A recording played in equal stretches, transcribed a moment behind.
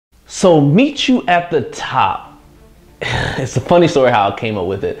So meet you at the top. It's a funny story how I came up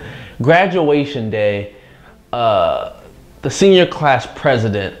with it. Graduation day, the senior class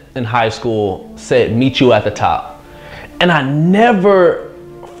president in high school said, meet you at the top. And I never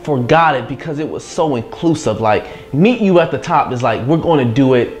forgot it because it was so inclusive. Like, meet you at the top is like, we're going to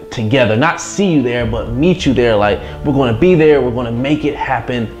do it together. Not see you there, but meet you there. Like, we're going to be there. We're going to make it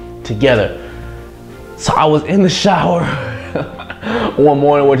happen together. So I was in the shower one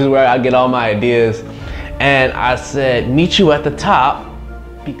morning, which is where I get all my ideas. And I said, meet you at the top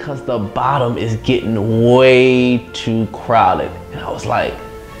because the bottom is getting way too crowded. And I was like,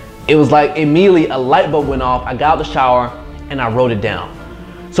 it was like immediately a light bulb went off. I got out the shower and I wrote it down.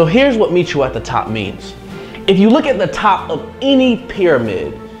 So here's what meet you at the top means. If you look at the top of any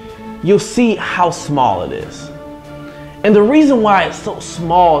pyramid, you'll see how small it is. And the reason why it's so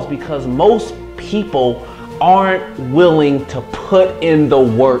small is because most people aren't willing to put in the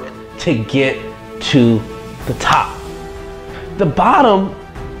work to get to the top. The bottom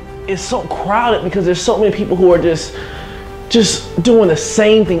is so crowded because there's so many people who are just doing the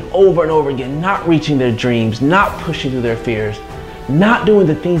same thing over and over again, not reaching their dreams, not pushing through their fears, not doing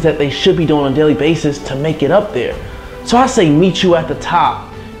the things that they should be doing on a daily basis to make it up there. So I say meet you at the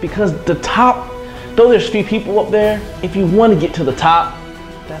top because the top, though there's few people up there, if you want to get to the top,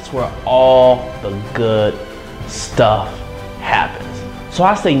 that's where all the good stuff happens. So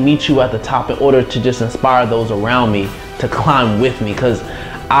I say meet you at the top in order to just inspire those around me to climb with me, because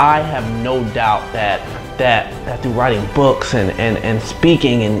I have no doubt that through writing books and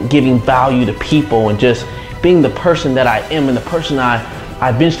speaking and giving value to people and just being the person that I am and the person I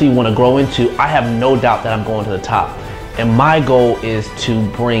eventually want to grow into, I have no doubt that I'm going to the top. And my goal is to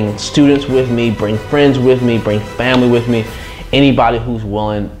bring students with me, bring friends with me, bring family with me. Anybody who's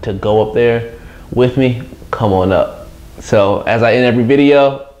willing to go up there with me, come on up. So as I end every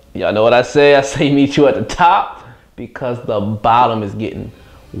video, y'all know what I say. I say meet you at the top because the bottom is getting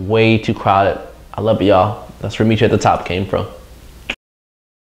way too crowded. I love y'all. That's where meet you at the top came from.